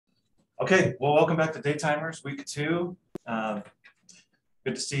Okay, well, welcome back to Daytimers, week 2.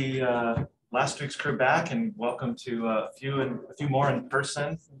 Good to see last week's crew back, and welcome to a few more in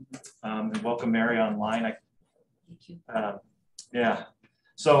person, and welcome Mary online. Thank you. Yeah.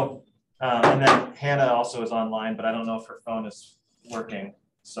 So, and then Hannah also is online, but I don't know if her phone is working.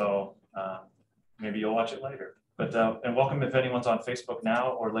 So maybe you'll watch it later. But and welcome if anyone's on Facebook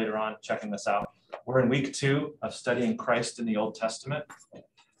now or later on checking this out. We're in week 2 of studying Christ in the Old Testament.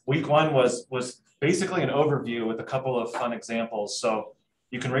 Week 1 was basically an overview with a couple of fun examples. So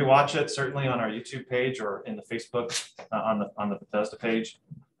you can rewatch it certainly on our YouTube page or in the Facebook on the Bethesda page,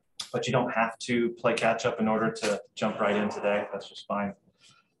 but you don't have to play catch up in order to jump right in today. That's just fine.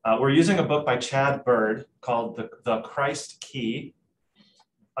 We're using a book by Chad Bird called The Christ Key,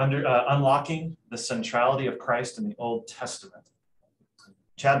 Unlocking the Centrality of Christ in the Old Testament.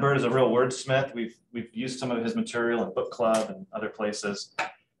 Chad Bird is a real wordsmith. We've used some of his material in book club and other places.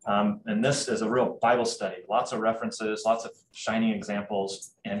 And this is a real Bible study, lots of references, lots of shining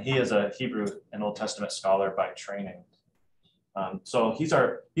examples, and he is a Hebrew and Old Testament scholar by training. So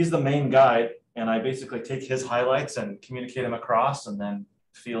he's the main guide, and I basically take his highlights and communicate them across and then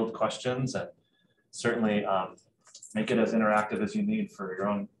field questions and certainly make it as interactive as you need for your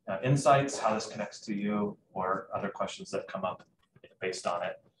own insights, how this connects to you, or other questions that come up based on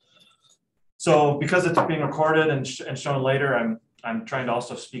it. So because it's being recorded and shown later, I'm trying to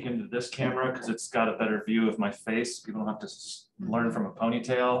also speak into this camera because it's got a better view of my face. People don't have to learn from a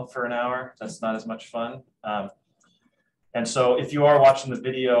ponytail for an hour. That's not as much fun. And so if you are watching the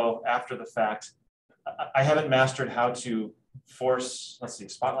video after the fact, I haven't mastered how to force,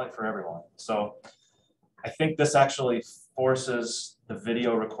 spotlight for everyone. So I think this actually forces the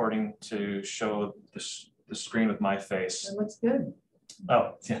video recording to show the screen with my face. That looks good.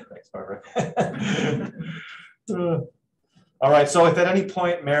 Oh, yeah, thanks, Barbara. All right, so if at any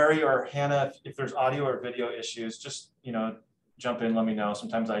point Mary or Hannah, if there's audio or video issues, just jump in, let me know.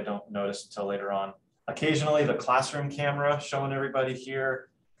 Sometimes I don't notice until later on. Occasionally the classroom camera showing everybody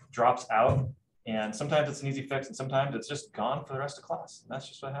here drops out, and sometimes it's an easy fix, and sometimes it's just gone for the rest of class. And that's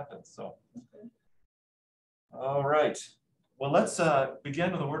just what happens. So, all right. Well, let's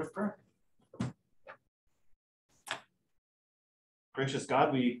begin with a word of prayer. Gracious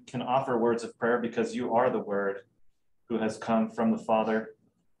God, we can offer words of prayer because you are the Word who has come from the Father,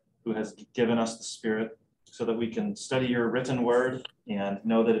 who has given us the Spirit, so that we can study your written word and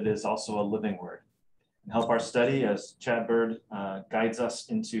know that it is also a living word. And help our study as Chad Bird guides us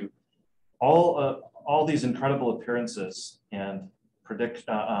into all these incredible appearances and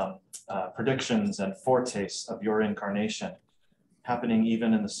predictions and foretastes of your incarnation happening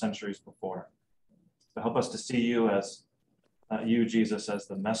even in the centuries before. So help us to see you as you, Jesus, as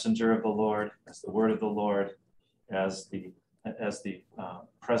the messenger of the Lord, as the word of the Lord, as the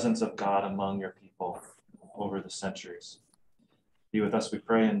presence of God among your people over the centuries. Be with us, we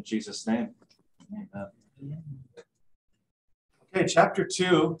pray, in Jesus' name. Amen. Okay, chapter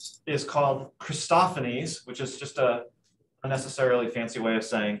 2 is called Christophanies, which is just a unnecessarily fancy way of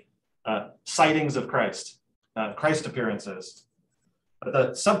saying sightings of Christ, Christ appearances. But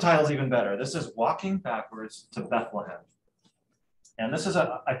the subtitle is even better. This is Walking Backwards to Bethlehem. And this is,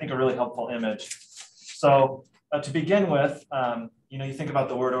 I think, a really helpful image. So to begin with, you think about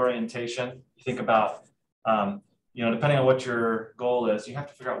the word orientation. You think about, depending on what your goal is, you have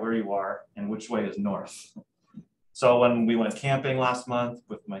to figure out where you are and which way is north. So when we went camping last month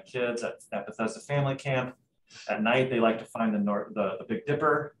with my kids at Bethesda Family Camp, at night they like to find the Big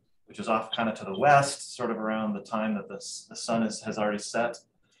Dipper, which is off kind of to the west, sort of around the time that the sun has already set.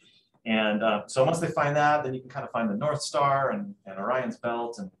 And so once they find that, then you can kind of find the North Star and Orion's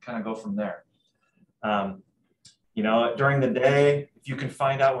Belt and kind of go from there. During the day, if you can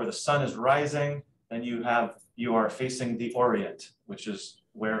find out where the sun is rising, then you are facing the Orient, which is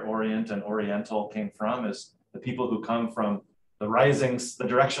where Orient and Oriental came from, is the people who come from the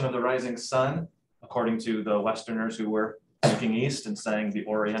direction of the rising sun, according to the Westerners who were looking east and saying the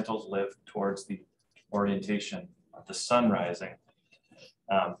Orientals live towards the orientation of the sun rising.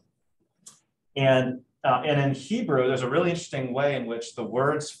 And in Hebrew, there's a really interesting way in which the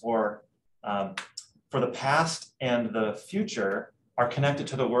words for the past and the future are connected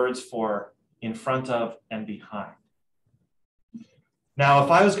to the words for in front of and behind. Now,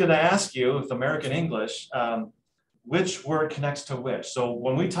 if I was going to ask you, with American English, which word connects to which? So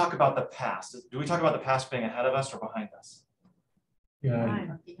when we talk about the past, do we talk about the past being ahead of us or behind us?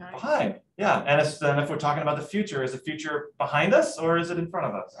 Behind, yeah. And then if we're talking about the future, is the future behind us or is it in front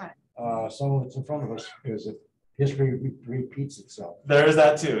of us? Right. Some of it's in front of us because history repeats itself. There is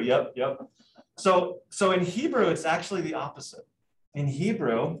that too. Yep. So in Hebrew, it's actually the opposite. in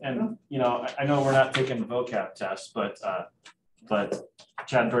Hebrew, and I know we're not taking vocab tests, but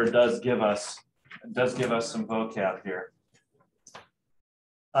Chad Bird does give us some vocab here.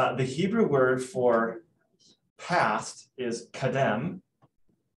 The Hebrew word for past is kadem,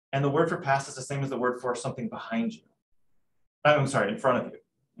 and the word for past is the same as the word for something behind you. I'm sorry, in front of you.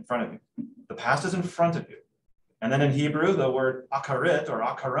 In front of you. The past is in front of you. And then in Hebrew, the word akarit or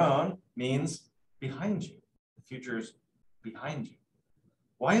akaron means behind you. The future is behind you.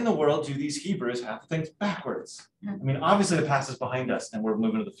 Why in the world do these Hebrews have things backwards? I mean, obviously the past is behind us and we're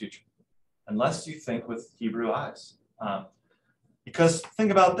moving to the future, unless you think with Hebrew eyes. Because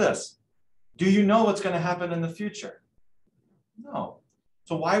think about this. Do you know what's going to happen in the future? No.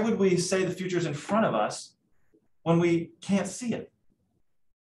 So why would we say the future is in front of us when we can't see it?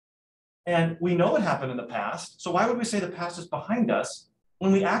 And we know what happened in the past. So why would we say the past is behind us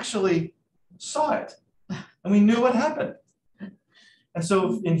when we actually saw it and we knew what happened? And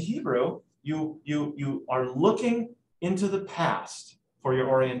so in Hebrew, you are looking into the past for your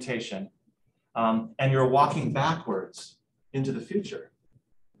orientation, and you're walking backwards into the future.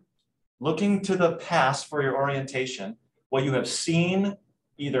 Looking to the past for your orientation, what you have seen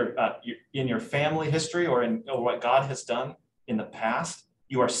either in your family history or what God has done in the past,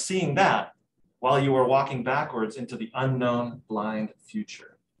 you are seeing that while you are walking backwards into the unknown blind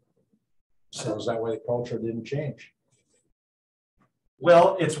future. So is that why the culture didn't change?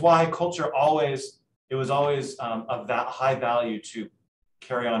 Well, it's why culture it was always of that high value to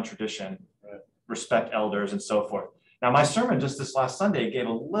carry on tradition, respect elders, and so forth. Now, my sermon just this last Sunday gave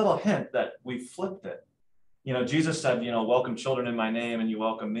a little hint that we flipped it. Jesus said, welcome children in my name and you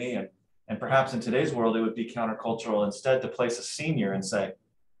welcome me. And perhaps in today's world, it would be countercultural instead to place a senior and say,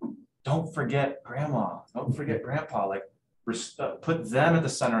 don't forget grandma, don't forget grandpa, like put them at the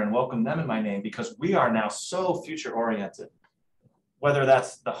center and welcome them in my name, because we are now so future oriented. Whether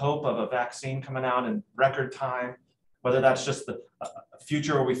that's the hope of a vaccine coming out in record time, whether that's just the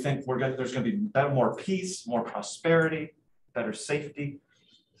future where we think there's going to be more peace, more prosperity, better safety.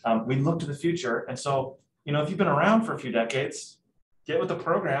 We look to the future. And so, if you've been around for a few decades, get with the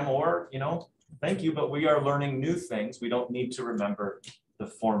program or, thank you, but we are learning new things. We don't need to remember the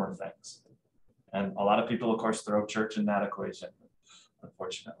former things. And a lot of people, of course, throw church in that equation,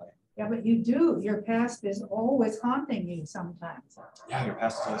 unfortunately. Yeah, but you do. Your past is always haunting you sometimes. Yeah, your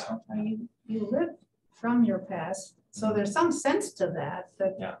past is always haunting. I mean, you live from your past, so there's some sense to that.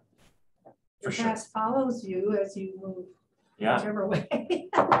 Yeah, your past follows you as you move whichever way.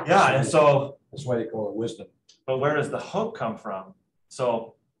 Yeah, and so that's why they call it wisdom. But where does the hope come from?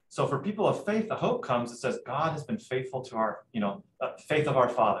 So for people of faith, the hope comes. It says God has been faithful to our, faith of our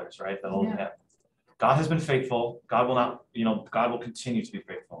fathers, right? The old hymn. God has been faithful. God will not, God will continue to be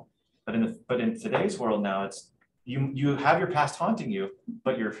faithful. But in today's world now, it's you have your past haunting you,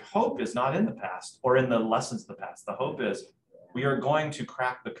 but your hope is not in the past or in the lessons of the past. The hope is we are going to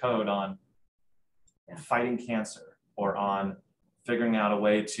crack the code on fighting cancer or on figuring out a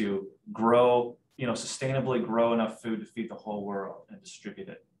way to grow, sustainably grow enough food to feed the whole world and distribute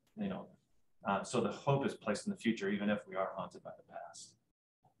it. So the hope is placed in the future, even if we are haunted by the past.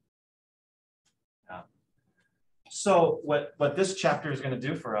 So what this chapter is going to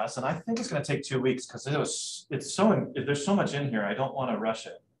do for us, and I think it's going to take 2 weeks because there's so much in here. I don't want to rush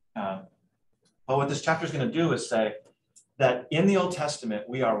it. But what this chapter is going to do is say that in the Old Testament,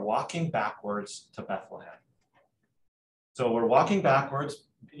 we are walking backwards to Bethlehem. So we're walking backwards,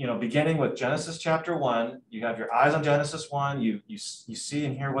 beginning with Genesis chapter 1. You have your eyes on Genesis 1. You see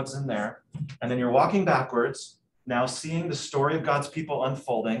and hear what's in there. And then you're walking backwards, now seeing the story of God's people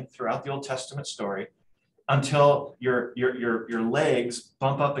unfolding throughout the Old Testament story, until your legs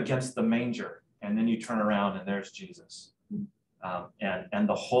bump up against the manger, and then you turn around and there's Jesus. And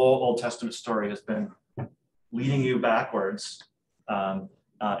the whole Old Testament story has been leading you backwards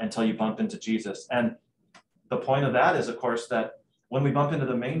until you bump into Jesus. And the point of that is, of course, that when we bump into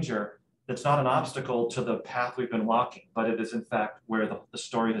the manger, it's not an obstacle to the path we've been walking, but it is in fact where the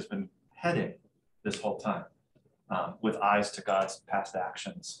story has been heading this whole time, with eyes to God's past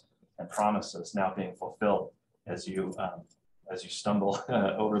actions and promises now being fulfilled as you stumble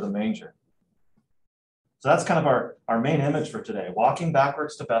over the manger. So that's kind of our main image for today, walking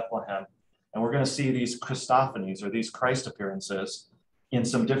backwards to Bethlehem. And we're going to see these Christophanies, or these Christ appearances, in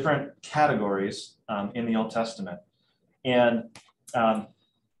some different categories in the Old Testament. And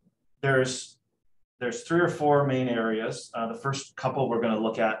there's 3 or 4 main areas. The first couple we're going to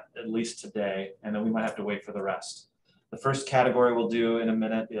look at least today, and then we might have to wait for the rest. The first category we'll do in a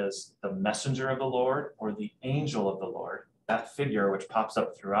minute is the messenger of the Lord, or the angel of the Lord, that figure which pops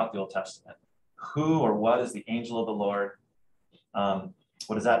up throughout the Old Testament. Who or what is the angel of the Lord?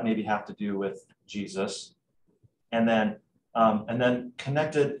 What does that maybe have to do with Jesus? And then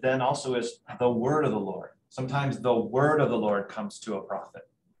connected then also is the word of the Lord. Sometimes the word of the Lord comes to a prophet.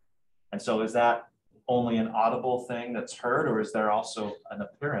 And so is that only an audible thing that's heard, or is there also an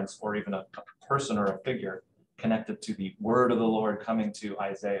appearance or even a person or a figure connected to the word of the Lord coming to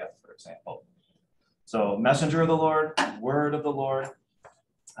Isaiah, for example? So messenger of the Lord, word of the Lord.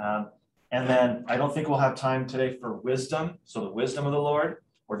 And then I don't think we'll have time today for wisdom. So the wisdom of the Lord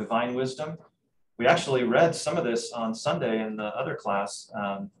or divine wisdom. We actually read some of this on Sunday in the other class,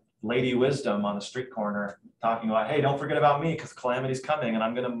 Lady Wisdom on the street corner, talking about, hey, don't forget about me because calamity's coming and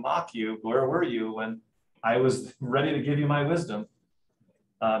I'm going to mock you. Where were you when I was ready to give you my wisdom?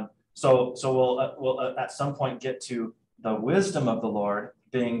 So we'll at some point get to the wisdom of the Lord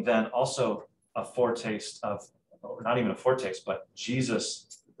being then also a foretaste of, or not even a foretaste, but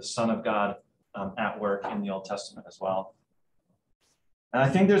Jesus, the Son of God, at work in the Old Testament as well. And I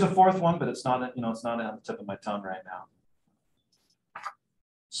think there's a fourth one, but it's not, it's not on the tip of my tongue right now.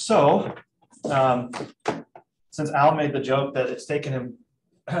 So, since Al made the joke that it's taken him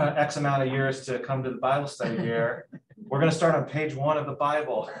X amount of years to come to the Bible study here, we're going to start on page 1 of the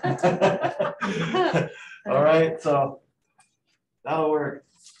Bible. All right, so that'll work.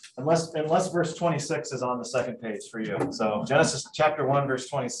 Unless verse 26 is on the second page for you. So Genesis chapter 1, verse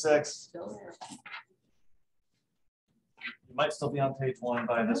 26. You might still be on page 1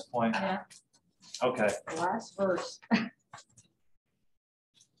 by this point. Yeah. Okay. The last verse.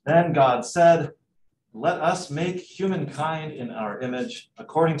 Then God said, let us make humankind in our image,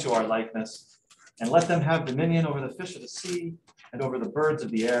 according to our likeness, and let them have dominion over the fish of the sea, and over the birds of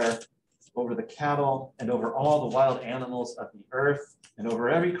the air, over the cattle, and over all the wild animals of the earth, and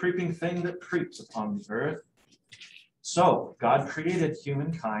over every creeping thing that creeps upon the earth. So God created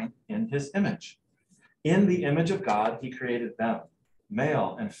humankind in his image. In the image of God, he created them.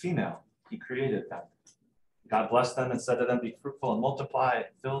 Male and female, he created them. God blessed them and said to them, be fruitful and multiply, and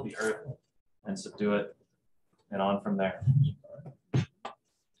fill the earth and subdue it, and on from there.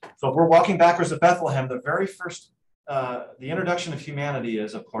 So if we're walking backwards to Bethlehem, the very first, the introduction of humanity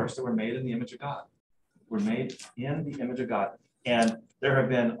is, of course, that we're made in the image of God. We're made in the image of God. And there have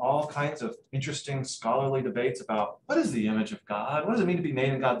been all kinds of interesting scholarly debates about what is the image of God? What does it mean to be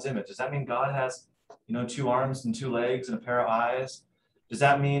made in God's image? Does that mean God has, 2 arms and 2 legs and a pair of eyes? Does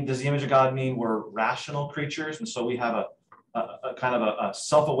the image of God mean we're rational creatures? And so we have a kind of a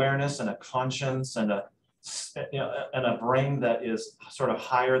self-awareness and a conscience and a brain that is sort of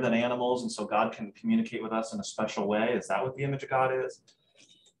higher than animals. And so God can communicate with us in a special way. Is that what the image of God is?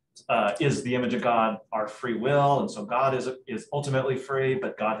 Is the image of God our free will? And so God is ultimately free,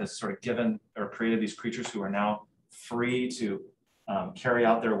 but God has sort of given or created these creatures who are now free to carry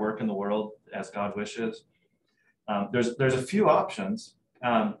out their work in the world as God wishes. There's a few options,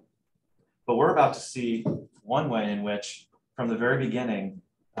 but we're about to see one way in which, from the very beginning,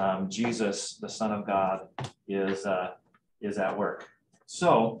 Jesus, the Son of God, is at work.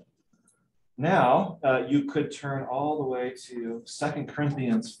 So now you could turn all the way to 2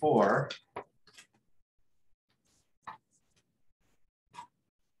 Corinthians 4.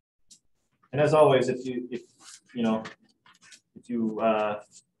 And as always, if you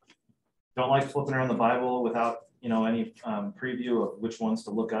don't like flipping around the Bible without any preview of which ones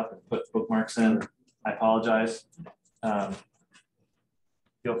to look up and put bookmarks in, I apologize.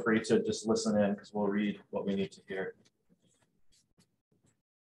 Feel free to just listen in because we'll read what we need to hear.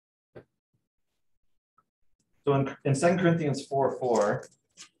 So in 2 Corinthians 4:4,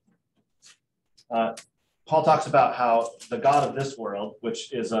 Paul talks about how the God of this world,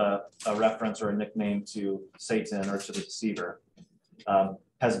 which is a reference or a nickname to Satan or to the deceiver,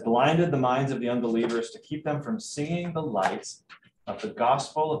 has blinded the minds of the unbelievers to keep them from seeing the light of the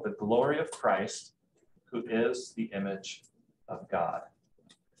gospel of the glory of Christ, who is the image of God.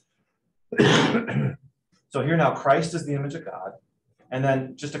 So here now, Christ is the image of God. And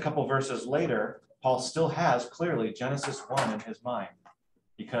then just a couple verses later, Paul still has clearly Genesis 1 in his mind,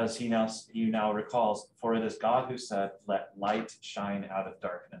 because he now recalls, for it is God who said, let light shine out of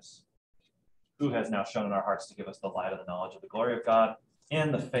darkness, who has now shown in our hearts to give us the light of the knowledge of the glory of God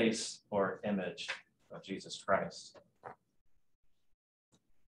in the face or image of Jesus Christ.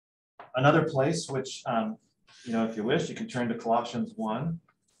 Another place which, if you wish, you can turn to Colossians 1.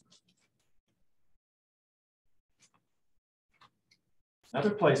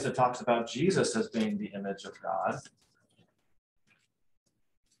 Another place that talks about Jesus as being the image of God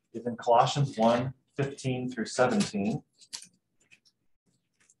is in Colossians 1:15 through 17.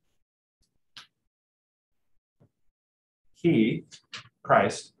 He,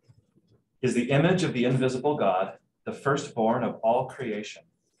 Christ, is the image of the invisible God, the firstborn of all creation.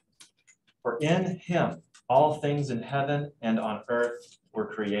 For in him all things in heaven and on earth were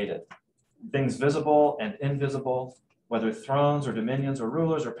created, things visible and invisible, whether thrones or dominions or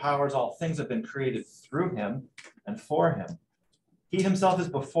rulers or powers, all things have been created through him and for him. He himself is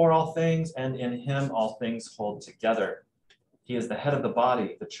before all things, and in him all things hold together. He is the head of the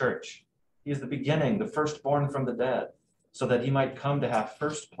body, the church. He is the beginning, the firstborn from the dead, so that he might come to have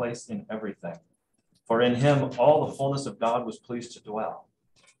first place in everything. For in him all the fullness of God was pleased to dwell,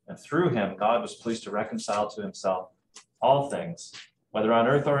 and through him God was pleased to reconcile to himself all things, whether on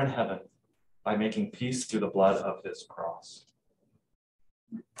earth or in heaven, by making peace through the blood of his cross.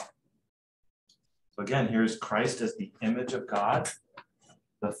 So again, here's Christ as the image of God,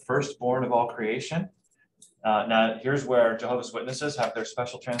 the firstborn of all creation. Now, here's where Jehovah's Witnesses have their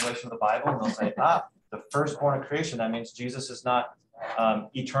special translation of the Bible, and they'll say, the firstborn of creation. That means Jesus is not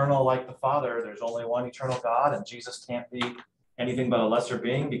eternal like the Father. There's only one eternal God, and Jesus can't be anything but a lesser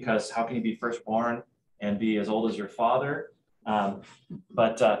being, because how can you be firstborn and be as old as your Father?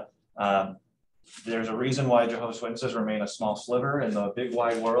 There's a reason why Jehovah's Witnesses remain a small sliver in the big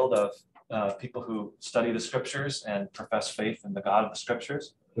wide world of people who study the scriptures and profess faith in the God of the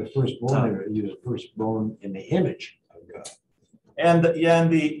scriptures. The firstborn, he was firstborn in the image of God. And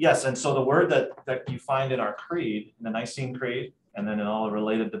so the word that you find in our creed, in the Nicene Creed, and then in all the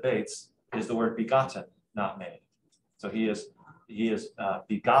related debates, is the word begotten, not made. So he is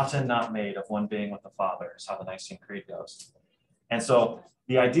begotten, not made, of one being with the Father, is how the Nicene Creed goes. And so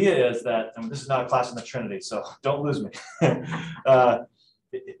the idea is that, and this is not a class in the Trinity, so don't lose me.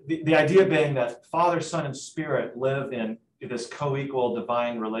 The idea being that Father, Son, and Spirit live in this co-equal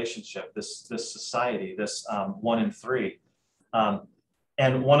divine relationship, this society, this 1 and 3.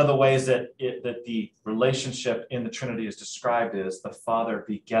 And one of the ways that the relationship in the Trinity is described is the Father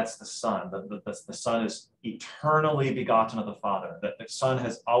begets the Son. The Son is eternally begotten of the Father. That the Son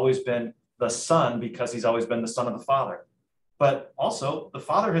has always been the Son because he's always been the Son of the Father. But also, the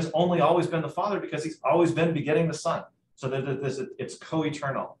Father has only always been the Father because he's always been begetting the Son. So that it's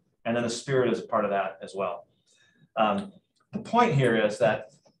co-eternal. And then the Spirit is a part of that as well. The point here is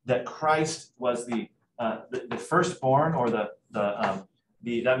that Christ was the firstborn, or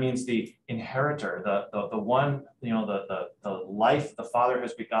that means the inheritor, the one, the life the Father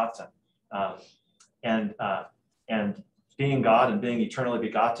has begotten, and being God and being eternally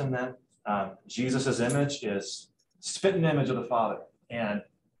begotten. Then Jesus's image is spitting image of the Father, and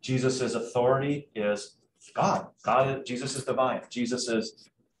Jesus's authority is God. Jesus is divine. Jesus is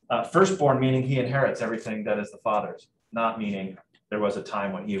firstborn, meaning he inherits everything that is the Father's, not meaning there was a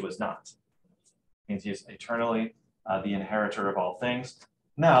time when he was not. It means he is eternally the inheritor of all things.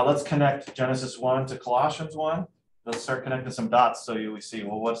 Now let's connect Genesis 1 to Colossians 1. Let's start connecting some dots so we see,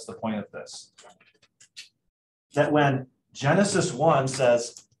 well, what's the point of this? That when Genesis 1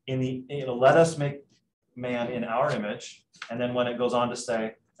 says, let us make man in our image, and then when it goes on to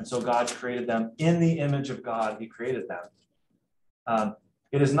say, and so God created them in the image of God, he created them.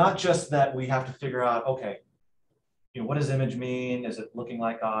 It is not just that we have to figure out, okay, what does image mean? Is it looking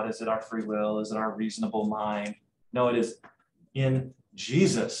like God? Is it our free will? Is it our reasonable mind? No, it is in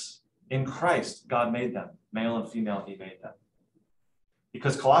Jesus, in Christ, God made them. Male and female, he made them.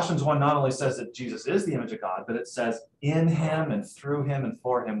 Because Colossians 1 not only says that Jesus is the image of God, but it says in him and through him and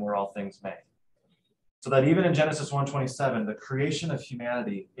for him were all things made. So that even in Genesis 1:27, the creation of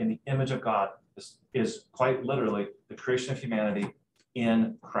humanity in the image of God is quite literally the creation of humanity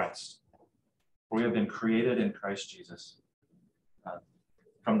in Christ. We have been created in Christ Jesus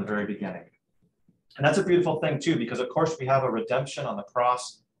from the very beginning. And that's a beautiful thing too, because of course we have a redemption on the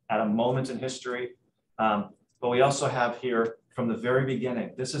cross at a moment in history, but we also have here from the very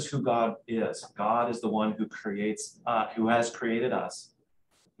beginning, this is who God is. God is the one who creates, who has created us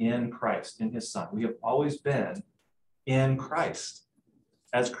in Christ, in his Son. We have always been in Christ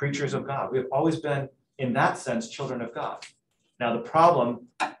as creatures of God. We have always been, in that sense, children of God. Now, the problem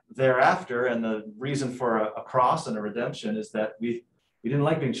thereafter, and the reason for a cross and a redemption, is that we didn't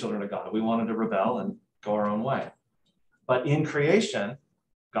like being children of God. We wanted to rebel and go our own way. But in creation,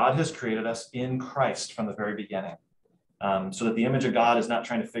 God has created us in Christ from the very beginning. So that the image of God is not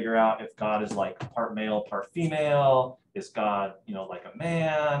trying to figure out if God is like part male, part female. Is God, like a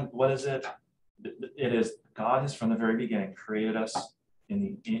man? What is it? It is God has from the very beginning created us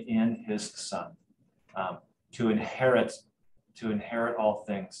in his Son to inherit all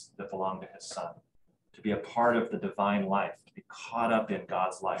things that belong to his Son, to be a part of the divine life, to be caught up in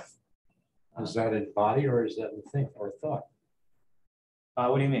God's life. Is that in body or is that in think or thought?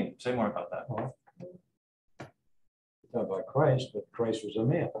 What do you mean? Say more about that. Well, we talk about Christ, but Christ was a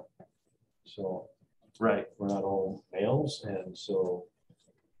man. So Right. We're not all males, and so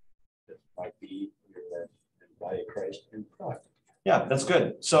it might be you're in body of Christ in product. Yeah, that's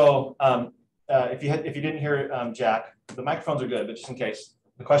good. So if you didn't hear Jack, the microphones are good, but just in case,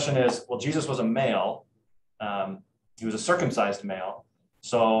 the question is, well, Jesus was a male. He was a circumcised male.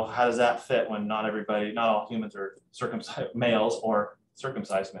 So how does that fit when not all humans are circumcised males or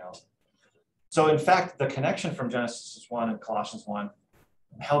circumcised males? So in fact, the connection from Genesis 1 and Colossians 1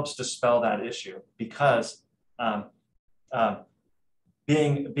 helps dispel that issue, because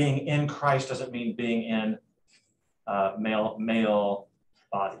being in Christ doesn't mean being in male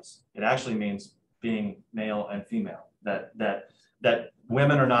bodies. It actually means being male and female. That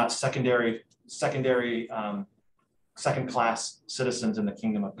women are not second-class citizens in the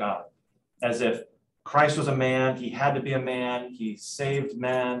kingdom of God. As if Christ was a man, he had to be a man, he saved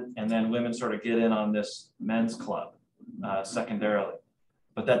men, and then women sort of get in on this men's club secondarily.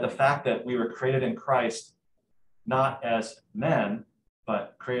 But that the fact that we were created in Christ, not as men,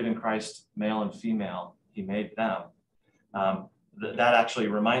 but created in Christ, male and female, he made them. That actually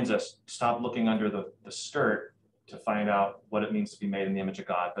reminds us, stop looking under the skirt to find out what it means to be made in the image of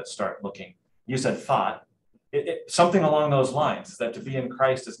God, but start looking. You said thought. Something along those lines is that to be in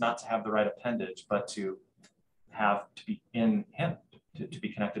Christ is not to have the right appendage, but to be in him, to be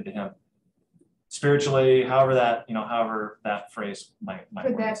connected to him. Spiritually, however that phrase might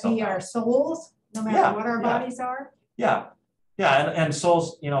could that be our souls, no matter what our bodies are? Yeah, and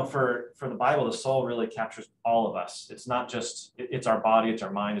souls, for the Bible, the soul really captures all of us. It's not just, it's our body, it's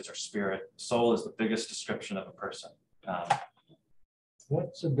our mind, it's our spirit. Soul is the biggest description of a person.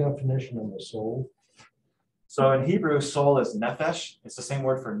 What's the definition of the soul? So in Hebrew, soul is nephesh. It's the same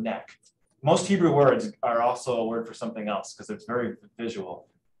word for neck. Most Hebrew words are also a word for something else because it's very visual.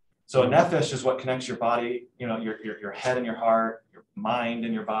 So nephesh is what connects your body, your head and your heart, your mind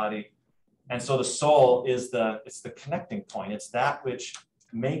and your body. And so the soul is it's the connecting point. It's that which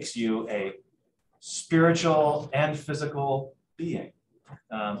makes you a spiritual and physical being.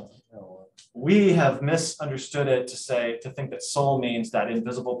 We have misunderstood it to think that soul means that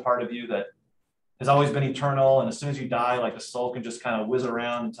invisible part of you that has always been eternal. And as soon as you die, like the soul can just kind of whiz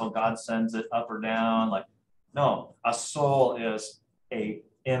around until God sends it up or down. No, a soul is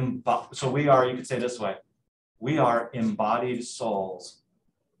so we are, you could say this way, we are embodied souls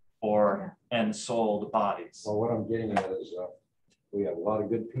or ensouled bodies. Well, what I'm getting at is we have a lot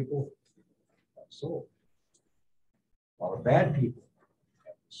of good people, soul. A lot of bad people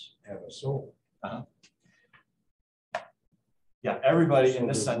have a soul. Yeah, everybody So in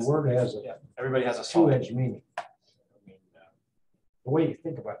this sense. The word has everybody has a soul. Two-edged meaning. I mean, the way you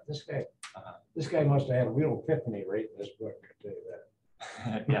think about this guy must have had a real epiphany right in this book, I tell you that.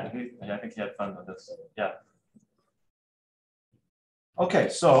 I think he had fun with this. Yeah. Okay,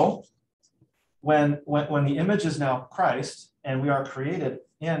 so when the image is now Christ, and we are created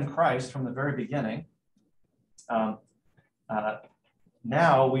in Christ from the very beginning,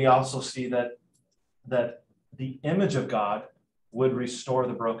 now we also see that the image of God would restore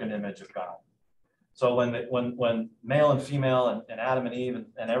the broken image of God. So when male and female and Adam and Eve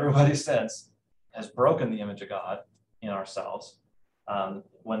and everybody since has broken the image of God in ourselves,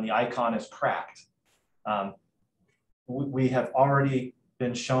 when the icon is cracked, we have already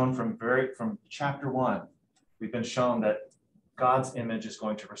been shown from chapter 1, we've been shown that God's image is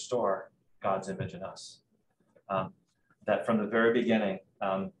going to restore God's image in us. That from the very beginning,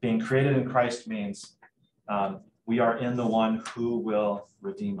 being created in Christ means we are in the one who will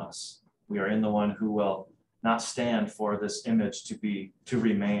redeem us. We are in the one who will not stand for this image to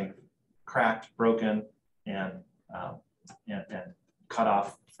remain cracked, broken, and cut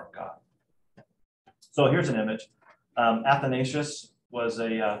off from God. So here's an image. Athanasius was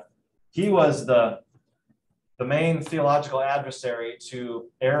the main theological adversary to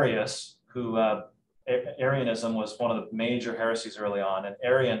Arius, who Arianism was one of the major heresies early on, and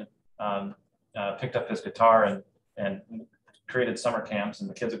Arian picked up his guitar and created summer camps, and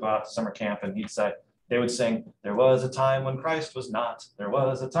the kids would go out to summer camp, and they would sing, "There was a time when Christ was not, there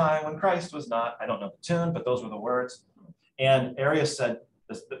was a time when Christ was not." I don't know the tune, but those were the words. And Arius said,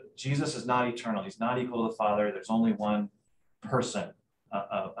 Jesus is not eternal. He's not equal to the Father. There's only one person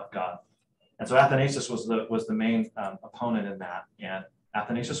of God. And so Athanasius was the main opponent in that. And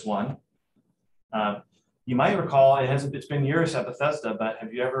Athanasius won. You might recall, it's been years at Bethesda, but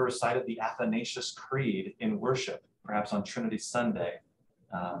have you ever recited the Athanasius Creed in worship, perhaps on Trinity Sunday?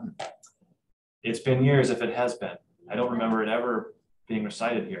 It's been years if it has been. I don't remember it ever being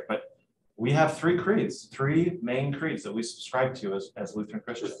recited here, but we have three main creeds that we subscribe to as Lutheran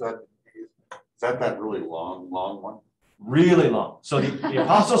Christians. Is that really long one? Really long. So the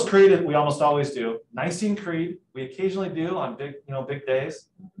Apostles' Creed, we almost always do. Nicene Creed, we occasionally do on big days.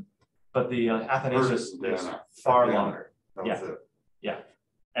 But the Athanasius is far longer. Yeah.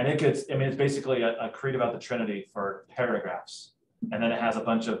 And it gets, it's basically a creed about the Trinity for paragraphs. And then it has a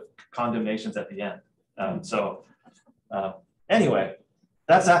bunch of condemnations at the end. Anyway,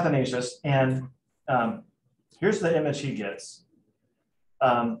 that's Athanasius. And here's the image he gets.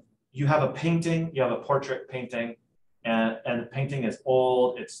 You have a painting, you have a portrait painting, and the painting is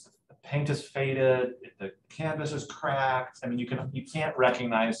old, the paint is faded, the canvas is cracked. I mean, you can't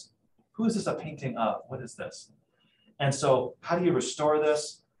recognize, who is this a painting of? What is this? And so how do you restore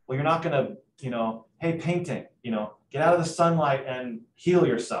this? Well, you're not gonna, hey, painting, get out of the sunlight and heal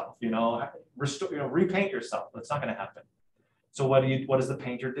yourself, restore, repaint yourself. That's not gonna happen. So what does the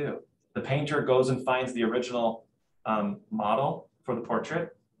painter do? The painter goes and finds the original model for the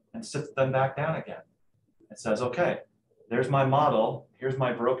portrait and sits them back down again. It says, okay, there's my model, here's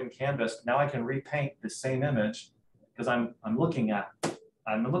my broken canvas. Now I can repaint the same image because I'm looking at it.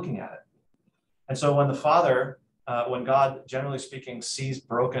 And so when the Father, when God, generally speaking, sees the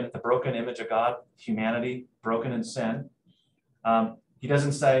broken image of God, humanity, broken in sin, he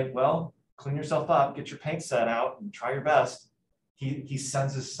doesn't say, well, clean yourself up, get your paint set out and try your best. He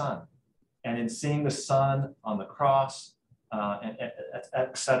sends his Son. And in seeing the Son on the cross,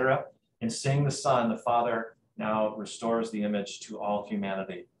 etc., in seeing the Son, the Father now restores the image to all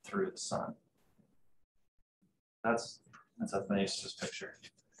humanity through the Son. That's Athanasius' picture.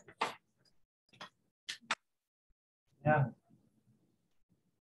 Yeah.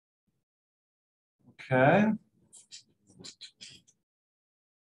 Okay.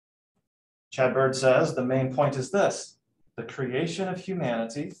 Chad Bird says, the main point is this: the creation of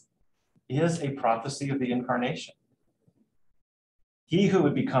humanity is a prophecy of the incarnation. He who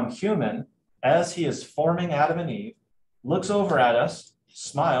would become human, as he is forming Adam and Eve, looks over at us,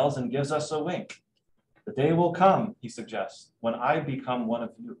 smiles, and gives us a wink. The day will come, he suggests, when I become one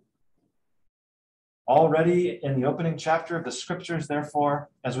of you. Already in the opening chapter of the scriptures, therefore,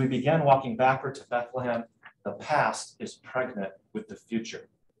 as we begin walking backward to Bethlehem, the past is pregnant with the future.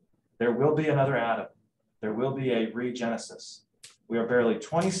 There will be another Adam. There will be a regenesis. We are barely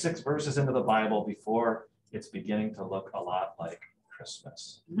 26 verses into the Bible before it's beginning to look a lot like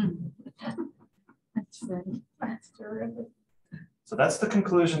Christmas. That's terrific. So that's the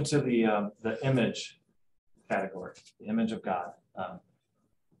conclusion to the image category, the image of God.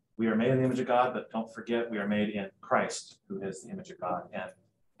 We are made in the image of God, but don't forget we are made in Christ, who is the image of God and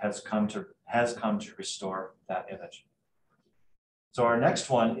has come to restore that image. So our next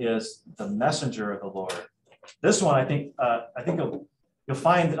one is the messenger of the Lord. This one, I think you'll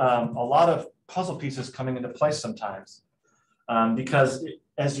find a lot of puzzle pieces coming into place sometimes, because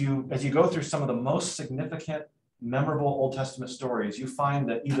as you go through some of the most significant, memorable Old Testament stories, you find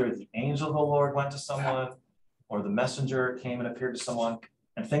that either the angel of the Lord went to someone, or the messenger came and appeared to someone,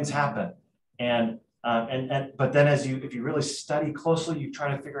 and things happen. But then if you really study closely, you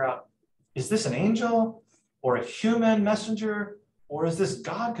try to figure out, is this an angel or a human messenger, or is this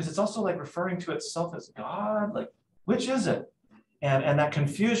God? Because it's also like referring to itself as God. Like, which is it? And that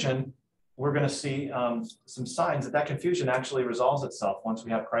confusion, we're going to see some signs that confusion actually resolves itself once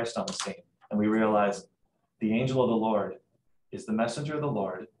we have Christ on the scene and we realize the angel of the Lord is the messenger of the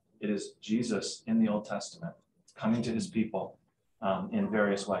Lord. It is Jesus in the Old Testament coming to his people in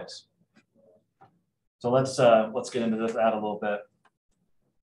various ways. So let's get into that a little bit.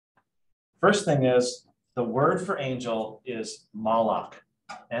 First thing is, the word for angel is malak,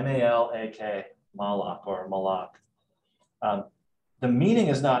 M-A-L-A-K, malak or malak. The meaning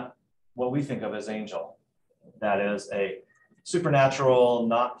is not what we think of as angel. That is a supernatural,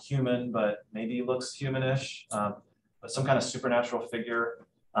 not human, but maybe looks humanish, but some kind of supernatural figure.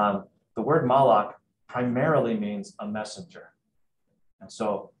 The word malak primarily means a messenger. And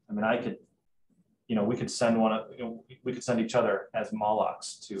so, we could send we could send each other as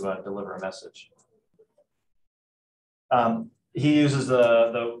malaks to deliver a message. He uses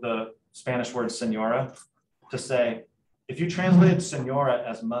the Spanish word señora to say, if you translated señora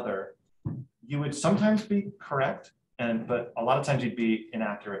as mother, you would sometimes be correct, but a lot of times you'd be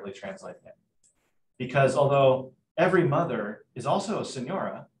inaccurately translating it. Because although every mother is also a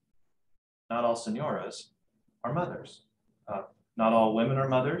señora, not all señoras are mothers. Not all women are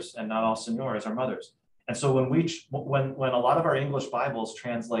mothers, and not all señoras are mothers. And so when a lot of our English Bibles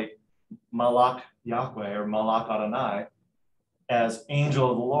translate Malak Yahweh or Malak Adonai as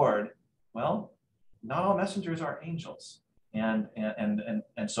angel of the Lord, well, not all messengers are angels. And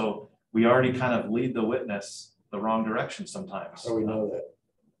so we already kind of lead the witness the wrong direction sometimes. How do we know that?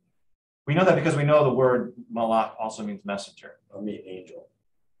 We know that because we know the word malach also means messenger. I mean angel.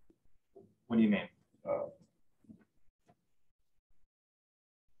 What do you mean?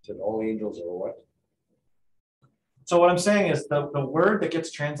 Said all angels are what? So what I'm saying is the word that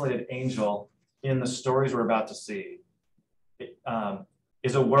gets translated angel in the stories we're about to see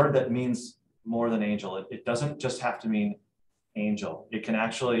is a word that means more than angel. It doesn't just have to mean angel. It can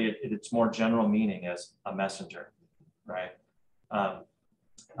actually, its more general meaning as a messenger, right?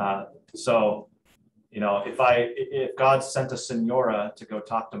 So, you know, if God sent a senora to go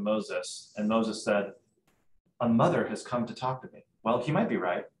talk to Moses, and Moses said, a mother has come to talk to me. Well, he might be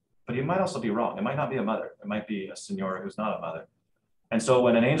right, but he might also be wrong. It might not be a mother. It might be a senora who's not a mother. And so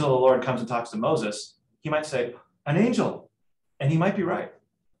when an angel of the Lord comes and talks to Moses, he might say, an angel, and he might be right,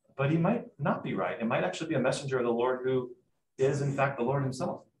 but he might not be right. It might actually be a messenger of the Lord who is in fact the Lord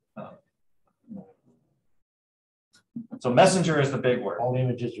himself. So messenger is the big word. All the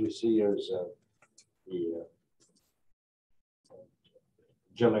images we see is the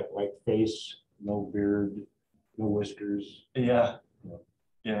angelic-like face, no beard, no whiskers. Yeah.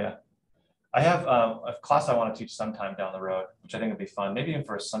 I have a class I want to teach sometime down the road, which I think would be fun, maybe even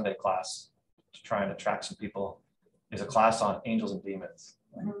for a Sunday class to try and attract some people, is a class on angels and demons.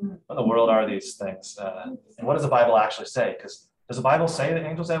 What in the world are these things? And what does the Bible actually say? Because does the Bible say that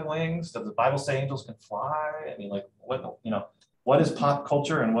angels have wings? Does the Bible say angels can fly? I mean, like, what is pop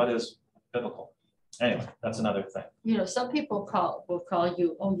culture and what is biblical? Anyway, that's another thing. You know, some people will call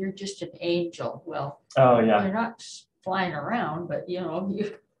you, oh, you're just an angel. Well, oh yeah, you're not flying around, but you know,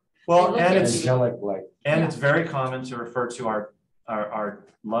 you. Well, and it's angelic-like. And it's very common to refer to our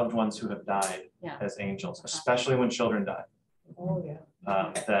loved ones who have died as angels, especially when children die. Oh, yeah.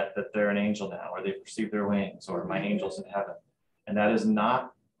 That they're an angel now, or they've received their wings, or my angel's in heaven. And that is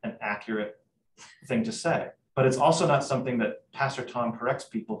not an accurate thing to say. But it's also not something that Pastor Tom corrects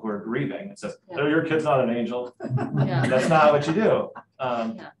people who are grieving and says, oh, your kid's not an angel. That's not what you do.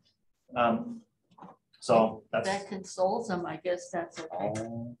 So that consoles them. I guess that's okay.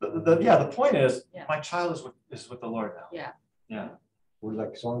 The point is, my child is with the Lord now. Yeah. We're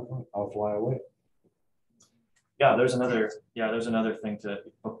like song, I'll fly away. Yeah, there's another thing to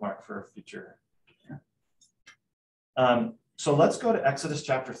bookmark for a future. So let's go to Exodus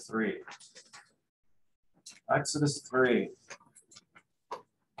chapter 3. Exodus 3.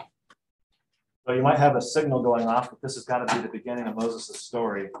 So you might have a signal going off, but this has got to be the beginning of Moses'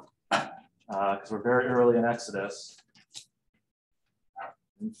 story, because we're very early in Exodus.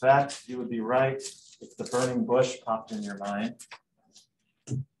 In fact, you would be right if the burning bush popped in your mind.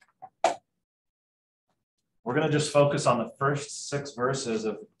 We're going to just focus on the first 6 verses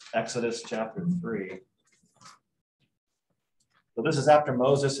of Exodus chapter 3. So this is after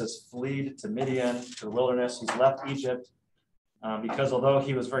Moses has fled to Midian, to the wilderness. He's left Egypt because although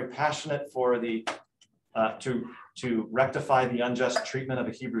he was very passionate for to rectify the unjust treatment of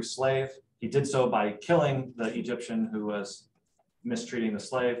a Hebrew slave, he did so by killing the Egyptian who was mistreating the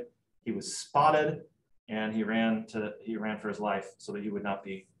slave. He was spotted, and he ran for his life so that he would not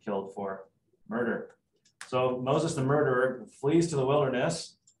be killed for murder. So Moses, the murderer, flees to the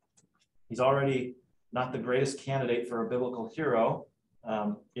wilderness. He's already not the greatest candidate for a biblical hero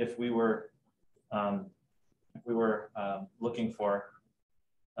if we were looking for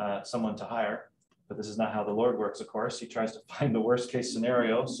someone to hire. But this is not how the Lord works, of course. He tries to find the worst case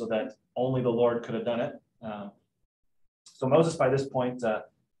scenario so that only the Lord could have done it. So Moses, by this point,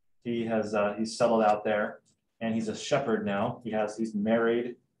 he's settled out there, and he's a shepherd now. He's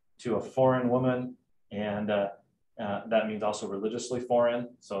married to a foreign woman, and that means also religiously foreign.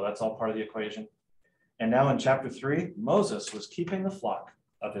 So that's all part of the equation. And now in chapter 3, Moses was keeping the flock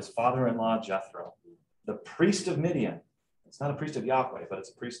of his father-in-law Jethro, the priest of Midian. It's not a priest of Yahweh, but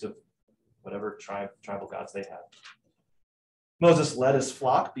it's a priest of whatever tribal gods they had. Moses led his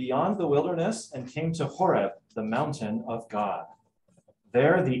flock beyond the wilderness and came to Horeb, the mountain of God.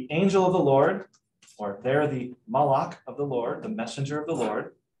 There the angel of the Lord, or there the malach of the Lord, the messenger of the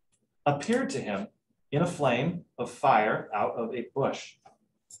Lord, appeared to him in a flame of fire out of a bush.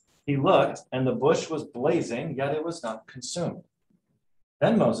 He looked, and the bush was blazing, yet it was not consumed.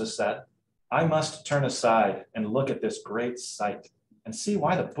 Then Moses said, I must turn aside and look at this great sight and see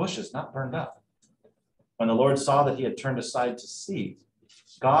why the bush is not burned up. When the Lord saw that he had turned aside to see,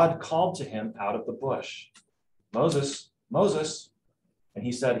 God called to him out of the bush, Moses, Moses. And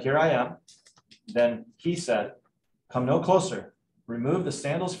he said, here I am. Then he said, come no closer. Remove the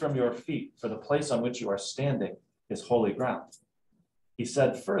sandals from your feet, for the place on which you are standing is holy ground. He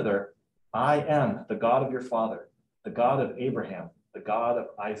said further, I am the God of your father, the God of Abraham, the God of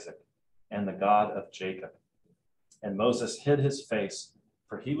Isaac, and the God of Jacob. And Moses hid his face,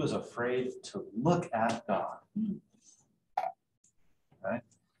 for he was afraid to look at God. Right?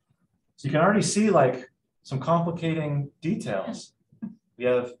 So you can already see like some complicating details. We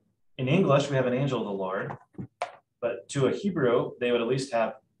have, in English, we have an angel of the Lord, but to a Hebrew, they would at least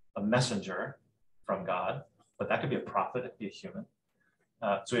have a messenger from God, but that could be a prophet, it could be a human.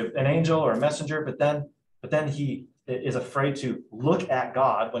 So we have an angel or a messenger, but then he is afraid to look at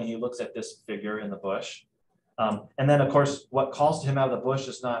God when he looks at this figure in the bush. And then, of course, what calls to him out of the bush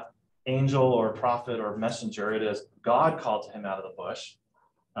is not angel or prophet or messenger. It is God called to him out of the bush.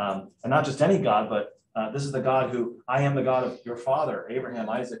 And not just any God, but this is the God who, I am the God of your father, Abraham,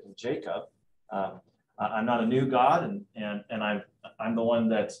 Isaac, and Jacob. I'm not a new God, and I'm the one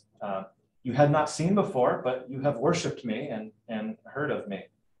that you had not seen before, but you have worshiped me and heard of me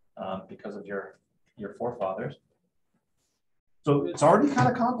because of your forefathers. So it's already kind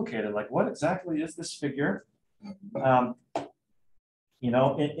of complicated. Like, what exactly is this figure? In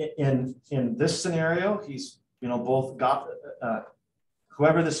this scenario, he's both God.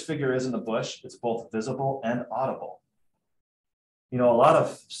 Whoever this figure is in the bush, it's both visible and audible. A lot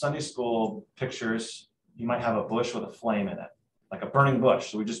of Sunday school pictures, you might have a bush with a flame in it, like a burning bush.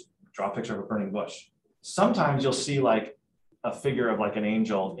 So we just draw a picture of a burning bush. Sometimes you'll see like a figure of like an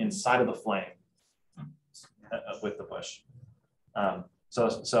angel inside of the flame with the bush.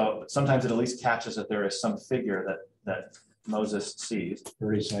 So sometimes it at least catches that there is some figure that Moses sees.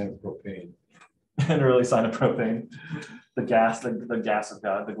 Early sign of propane. An early sign of propane. The gas of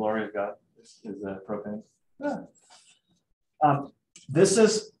God, the glory of God is propane. Yeah. This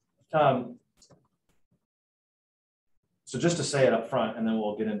is, so just to say it up front, and then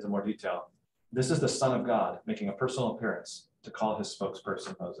we'll get into more detail. This is the Son of God making a personal appearance to call his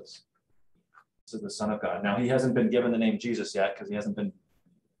spokesperson Moses. This is the Son of God. Now, he hasn't been given the name Jesus yet because he hasn't been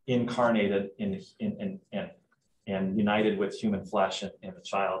incarnated and united with human flesh in the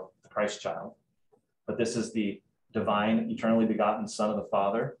child, the Christ child. But this is the divine, eternally begotten Son of the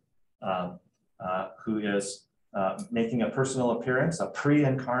Father, who is making a personal appearance, a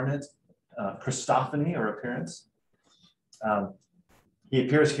pre-incarnate Christophany or appearance. He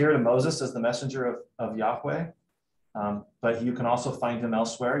appears here to Moses as the messenger of Yahweh, but you can also find him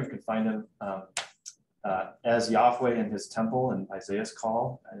elsewhere. You can find him as Yahweh in his temple in Isaiah's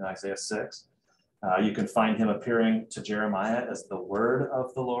call in Isaiah 6. You can find him appearing to Jeremiah as the word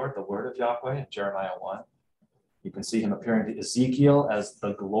of the Lord, the word of Yahweh in Jeremiah 1. You can see him appearing to Ezekiel as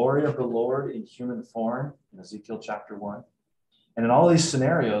the glory of the Lord in human form in Ezekiel chapter 1. And in all these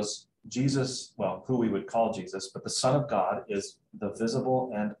scenarios, Jesus, well, who we would call Jesus, but the Son of God is the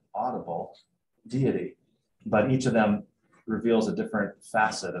visible and audible deity. But each of them reveals a different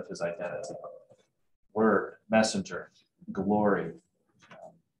facet of his identity. Word, messenger, glory,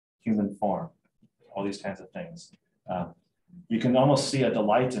 human form, all these kinds of things. You can almost see a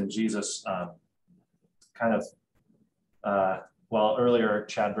delight in Jesus earlier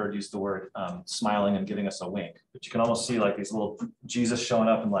Chad Bird used the word smiling and giving us a wink, but you can almost see like these little Jesus showing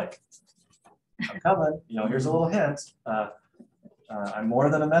up and like, I'm coming, here's a little hint. I'm more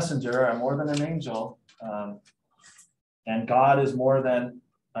than a messenger, I'm more than an angel. And God is more than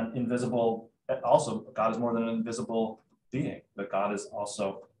an invisible, also God is more than an invisible being, but God is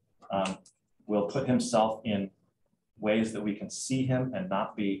also, will put himself in ways that we can see him and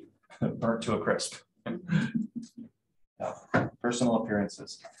not be burnt to a crisp. Yeah. Personal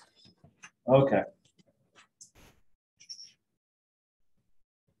appearances. Okay.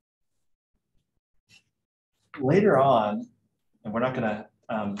 Later on, and we're not going to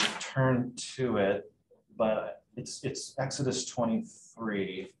turn to it, but it's Exodus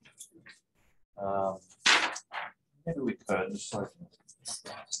 23. Maybe we could just like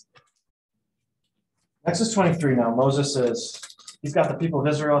Exodus 23. Now Moses he's got the people of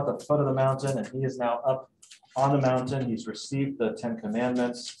Israel at the foot of the mountain, and he is now up on the mountain. He's received the 10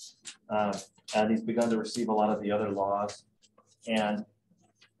 Commandments, and he's begun to receive a lot of the other laws. And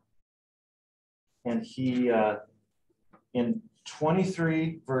he, in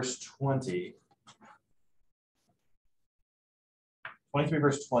 23 verse 20,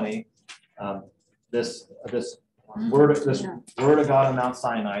 this word of God on Mount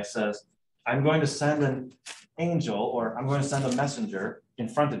Sinai says, I'm going to send an angel, or I'm going to send a messenger in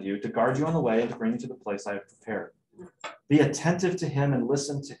front of you to guard you on the way and to bring you to the place I have prepared. Be attentive to him and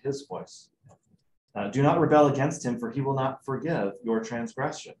listen to his voice. Do not rebel against him, for he will not forgive your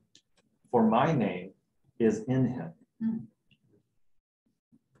transgression. For my name is in him.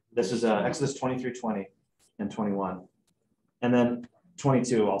 This is Exodus 23, 20 and 21. And then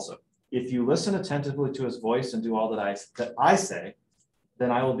 22 also. If you listen attentively to his voice and do all that I say,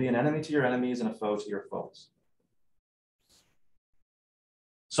 then I will be an enemy to your enemies and a foe to your foes.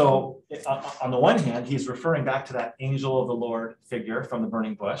 So on the one hand, he's referring back to that angel of the Lord figure from the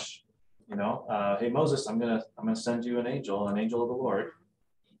burning bush. Hey Moses, I'm gonna send you an angel of the Lord.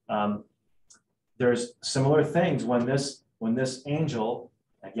 There's similar things when this angel,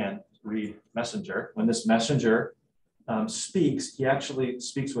 again, read messenger, when this messenger speaks, he actually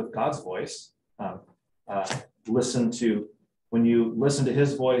speaks with God's voice. When you listen to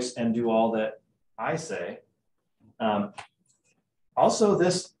his voice and do all that I say. Also,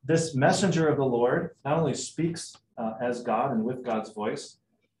 this messenger of the Lord not only speaks as God and with God's voice,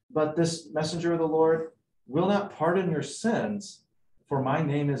 but this messenger of the Lord will not pardon your sins, for my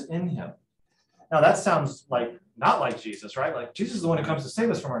name is in him. Now that sounds like not like Jesus, right? Like Jesus is the one who comes to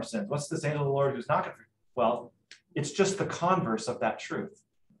save us from our sins. What's this angel of the Lord who's not going to? Well, it's just the converse of that truth.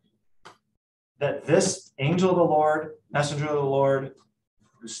 That this angel of the Lord, messenger of the Lord,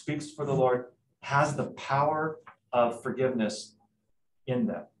 who speaks for the Lord, has the power of forgiveness in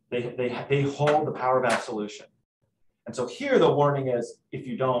them. They hold the power of absolution. And so here the warning is, if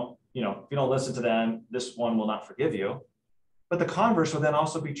you don't listen to them, this one will not forgive you. But the converse will then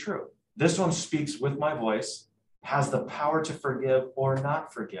also be true. This one speaks with my voice, has the power to forgive or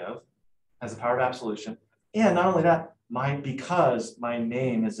not forgive, has the power of absolution. And not only that, because my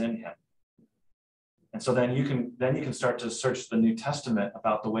name is in him. And so then you can start to search the New Testament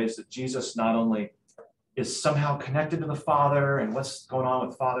about the ways that Jesus not only is somehow connected to the Father and what's going on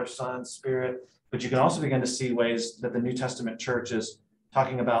with Father, Son, Spirit, but you can also begin to see ways that the New Testament church is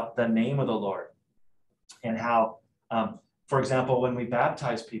talking about the name of the Lord and how, for example, when we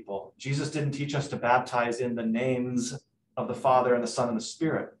baptize people, Jesus didn't teach us to baptize in the names of the Father and the Son and the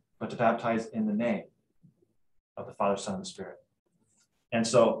Spirit, but to baptize in the name of the Father, Son, and the Spirit. And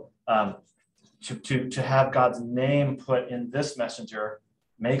so to have God's name put in this messenger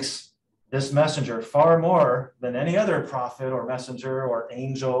makes this messenger far more than any other prophet or messenger or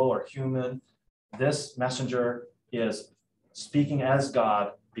angel or human. This messenger is speaking as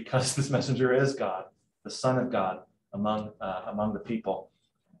God because this messenger is God, the Son of God among the people.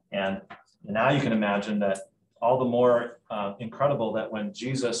 And now you can imagine that all the more incredible that when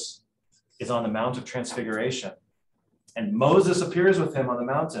Jesus is on the Mount of Transfiguration and Moses appears with him on the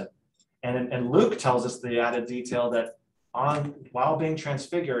mountain, and Luke tells us the added detail that while being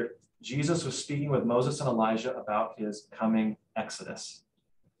transfigured, Jesus was speaking with Moses and Elijah about his coming exodus.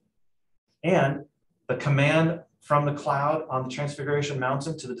 And the command from the cloud on the Transfiguration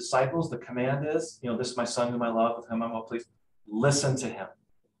Mountain to the disciples, the command is, this is my son whom I love, with whom I'm well pleased. Listen to him.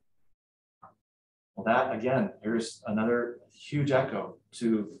 Well, that, again, here's another huge echo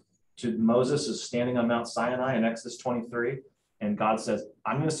to Moses is standing on Mount Sinai in Exodus 23, and God says,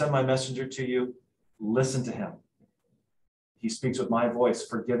 I'm going to send my messenger to you. Listen to him. He speaks with my voice.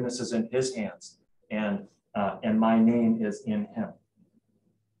 Forgiveness is in his hands, and my name is in him.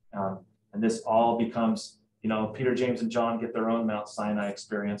 And this all becomes, Peter, James, and John get their own Mount Sinai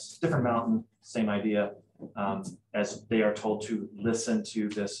experience, different mountain, same idea, as they are told to listen to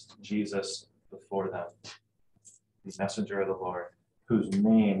this Jesus before them, the messenger of the Lord, whose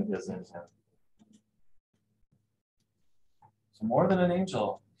name is in him. So more than an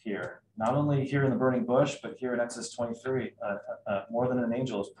angel here, not only here in the burning bush, but here in Exodus 23, more than an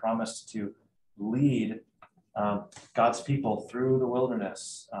angel is promised to lead God's people through the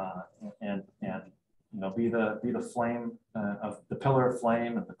wilderness and be the flame of the pillar of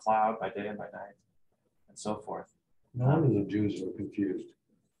flame and the cloud by day and by night, and so forth. No wonder the Jews were confused.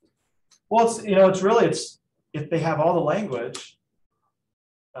 Well, it's if they have all the language,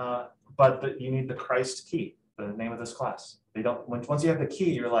 but you need the Christ key, the name of this class. They don't. Once you have the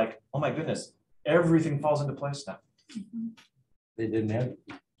key, you're like, oh my goodness, everything falls into place now. They didn't have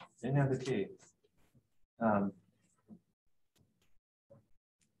the key.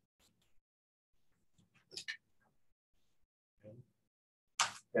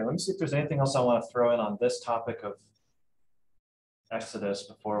 Yeah, let me see if there's anything else I want to throw in on this topic of Exodus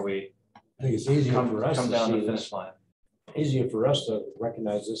before we I think it's easier for us come to down see the finish this. line. Easier for us to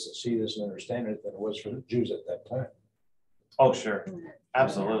recognize this and see this and understand it than it was for the Jews at that time. Oh, sure.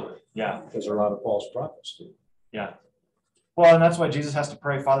 Absolutely. Yeah. Because there are a lot of false prophets too. Yeah. Well, and that's why Jesus has to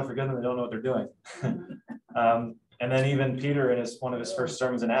pray, Father, forgive them, they don't know what they're doing. And then even Peter in one of his first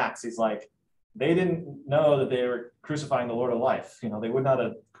sermons in Acts, he's like, they didn't know that they were crucifying the Lord of life. They would not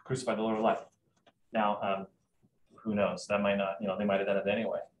have crucified the Lord of life. Now, who knows? That might not, they might have done it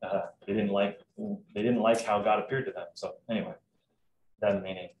anyway. They didn't like how God appeared to them. So anyway, them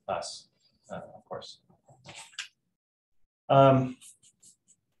meaning us, of course.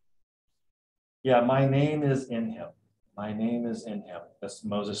 Yeah, my name is in him. My name is in him. That's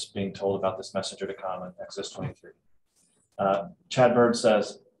Moses being told about this messenger to come in Exodus 23. Chad Bird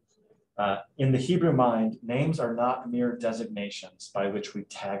says, in the Hebrew mind, names are not mere designations by which we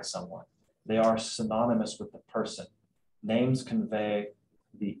tag someone. They are synonymous with the person. Names convey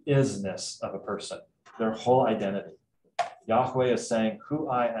the isness of a person, their whole identity. Yahweh is saying, who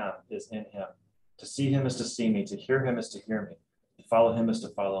I am is in him. To see him is to see me. To hear him is to hear me. To follow him is to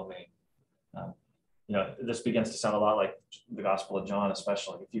follow me. This begins to sound a lot like the Gospel of John,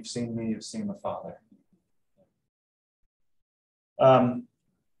 especially. If you've seen me, you've seen the Father.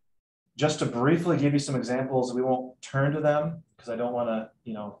 Just to briefly give you some examples, we won't turn to them because I don't want to,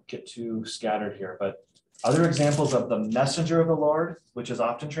 get too scattered here. But other examples of the messenger of the Lord, which is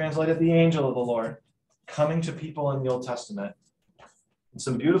often translated the angel of the Lord, coming to people in the Old Testament in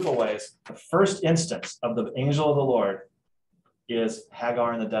some beautiful ways. The first instance of the angel of the Lord is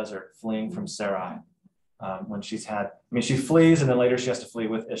Hagar in the desert fleeing from Sarai. When she flees and then later she has to flee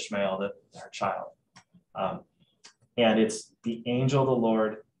with Ishmael, her child. And it's the angel of the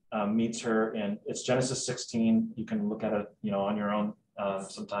Lord meets her, and it's Genesis 16. You can look at it, on your own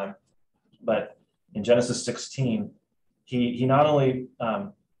sometime. But in Genesis 16, he not only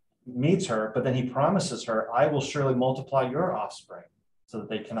meets her, but then he promises her, I will surely multiply your offspring so that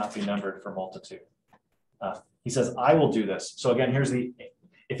they cannot be numbered for multitude. He says, I will do this. So again,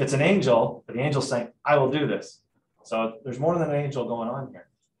 if it's an angel, the angel's saying, I will do this. So there's more than an angel going on here.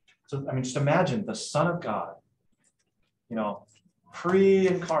 So, just imagine the Son of God,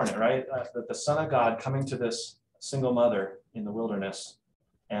 pre-incarnate, right? The Son of God coming to this single mother in the wilderness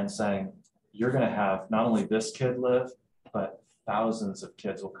and saying, you're going to have not only this kid live, but thousands of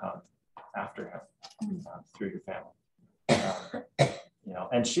kids will come after him through your family.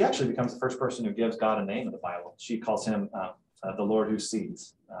 And she actually becomes the first person who gives God a name in the Bible. She calls him the Lord who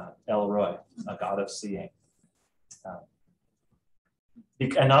sees, El Roi, a God of seeing.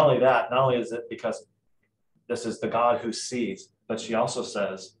 And not only is it because this is the God who sees, but she also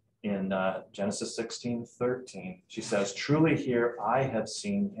says in Genesis 16:13, she says, truly here I have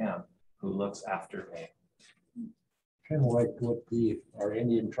seen him who looks after me. Kind of like what our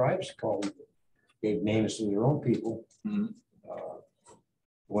Indian tribes gave names to their own people. Mm-hmm.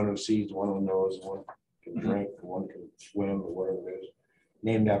 One who sees, one who knows, one can drink, one can swim, or whatever it is,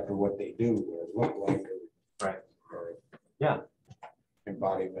 named after what they do, or look like, or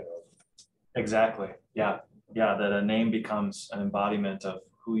embodiment of. Exactly. Yeah. That a name becomes an embodiment of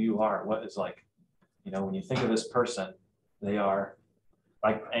who you are. What is when you think of this person, they are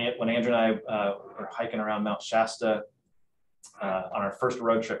like when Andrew and I were hiking around Mount Shasta on our first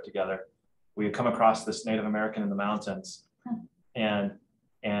road trip together. We had come across this Native American in the mountains, and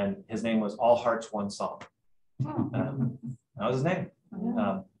his name was All Hearts One Song. That was his name,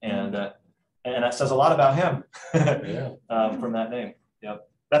 and that says a lot about him from that name. Yep.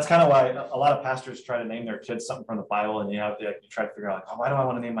 That's kind of why a lot of pastors try to name their kids something from the Bible, and you try to figure out why do I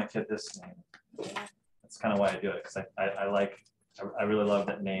want to name my kid this name? That's kind of why I do it, because I really love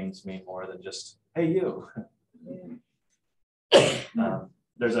that names mean more than just hey you.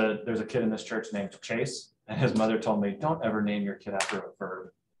 There's a kid in this church named Chase, and his mother told me, don't ever name your kid after a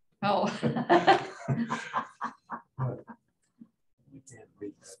verb. Oh.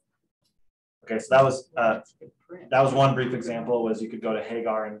 Okay, so that was one brief example. Was you could go to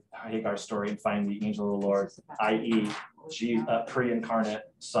Hagar's story and find the angel of the Lord, i.e., pre-incarnate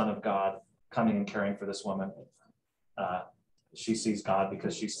Son of God, coming and caring for this woman. She sees God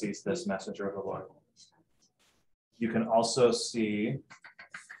because she sees this messenger of the Lord. You can also see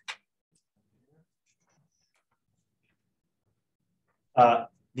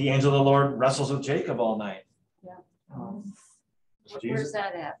the angel of the Lord wrestles with Jacob all night. Yeah. Where's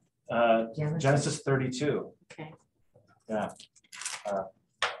that at? Genesis 32. Okay. Yeah.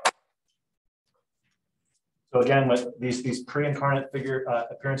 So again, with these pre-incarnate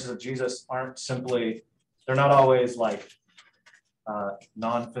appearances of Jesus they're not always like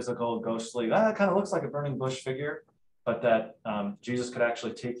non-physical, ghostly. That kind of looks like a burning bush figure, but that Jesus could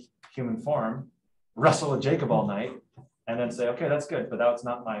actually take human form, wrestle with Jacob all night, and then say, okay, that's good, but I'm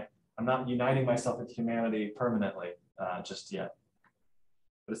not uniting myself with humanity permanently just yet.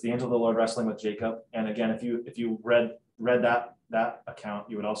 But it's the angel of the Lord wrestling with Jacob. And again, if you read that account,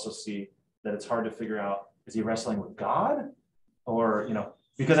 you would also see that it's hard to figure out, is he wrestling with God? Or,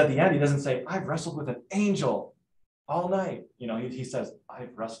 because at the end, he doesn't say, I've wrestled with an angel all night. He says,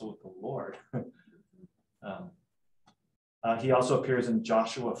 I've wrestled with the Lord. He also appears in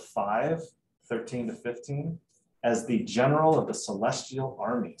Joshua 5:13-15 as the general of the celestial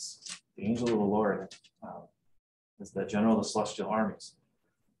armies. The angel of the Lord is the general of the celestial armies,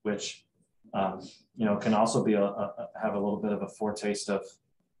 which can also be have a little bit of a foretaste of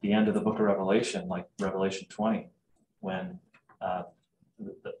the end of the book of Revelation, like Revelation 20. when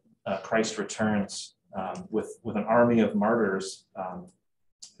Christ returns with an army of martyrs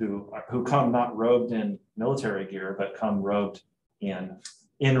who come not robed in military gear, but come robed in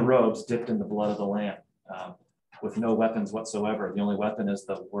robes dipped in the blood of the Lamb, with no weapons whatsoever. The only weapon is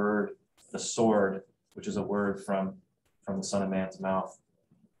the word, the sword, which is a word from the Son of Man's mouth.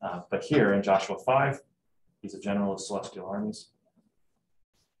 But here in Joshua 5, he's a general of celestial armies.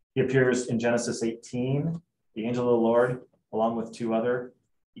 He appears in Genesis 18. The angel of the Lord, along with two other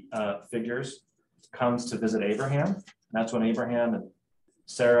figures, comes to visit Abraham. And that's when Abraham and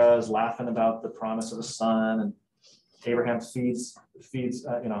Sarah is laughing about the promise of a son, and Abraham meets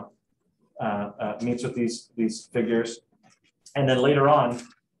with these figures. And then later on,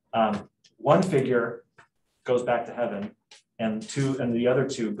 one figure goes back to heaven, and the other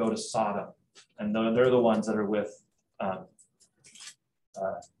two go to Sodom, and they're the ones that are with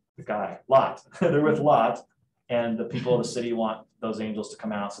the guy Lot. They're with Lot, and the people of the city want those angels to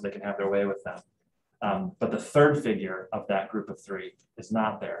come out so they can have their way with them. But the third figure of that group of three is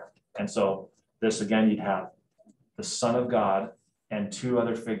not there, and so this again, you'd have the Son of God and two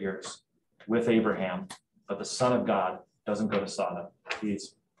other figures with Abraham, but the Son of God doesn't go to Sodom.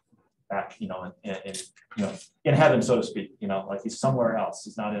 He's back, in heaven, so to speak. Like he's somewhere else.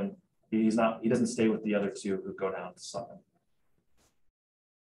 He doesn't stay with the other two who go down to Sodom.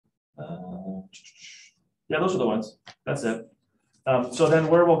 Yeah, those are the ones. That's it. So then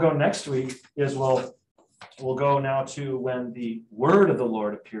where we'll go next week is we'll go now to when the word of the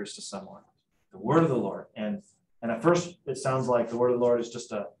Lord appears to someone. The word of the Lord. And at first it sounds like the word of the Lord is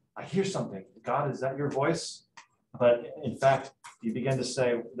just I hear something. God, is that your voice? But in fact, you begin to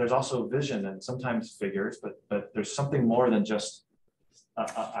say there's also vision and sometimes figures, but there's something more than just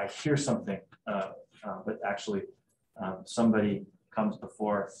I hear something, but actually somebody comes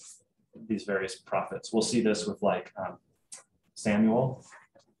before these various prophets. We'll see this with like Samuel.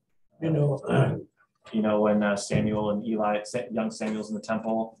 When Samuel and Eli, young Samuel's in the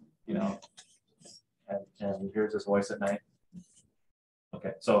temple, and he hears his voice at night.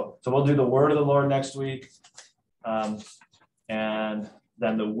 Okay, so we'll do the word of the Lord next week, and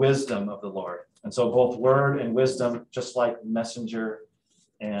then the wisdom of the Lord. And so both word and wisdom, just like messenger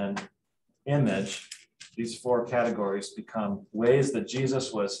and image, these four categories become ways that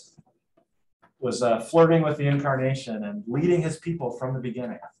Jesus was flirting with the incarnation and leading his people from the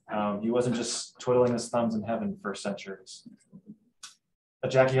beginning. He wasn't just twiddling his thumbs in heaven for centuries.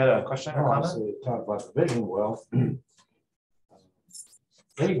 Jackie had a question or comment? So talk about the vision. Well,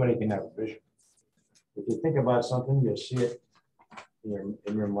 anybody can have a vision. If you think about something, you'll see it in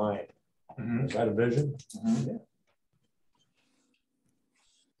your mind. Mm-hmm. Is that a vision? Mm-hmm. Yeah.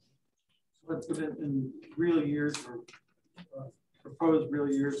 But in real years or proposed real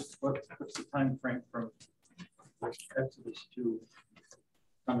years, what's the time frame from Exodus to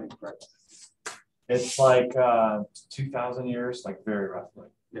coming Christ? It's like 2,000 years, like very roughly.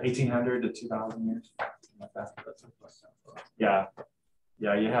 Yeah. 1,800 to 2,000 years. Like that. Yeah.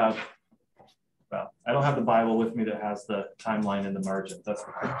 Yeah, you have, well, I don't have the Bible with me that has the timeline in the margins. That's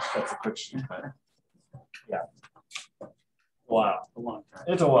a quick sheet, but yeah. Wow. A long time.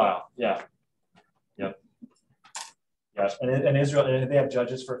 It's a while. Yeah. Yep. Yeah. And Israel, they have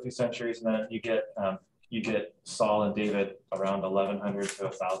judges for a few centuries, and then you get Saul and David around 1100 to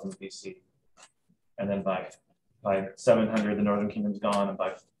 1000 BC. And then by 700, the northern kingdom's gone, and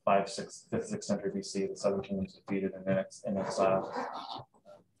by 5th, 6th century BC, the southern kingdom's defeated and in exile.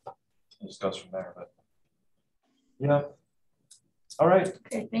 It just goes from there, but yeah. All right.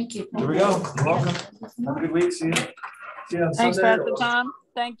 Okay, thank you. Here we go. You're welcome. Have a good week. See you on Thanks, Sunday. Pastor Tom.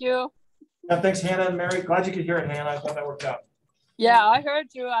 Thank you. Yeah, thanks, Hannah and Mary. Glad you could hear it, Hannah. I thought that worked out. Yeah, I heard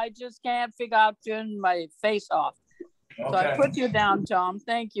you. I just can't figure out turning my face off. Okay. So I put you down, Tom.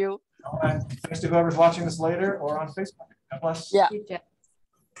 Thank you. All right. Thanks to whoever's watching this later or on Facebook. God bless. Yeah.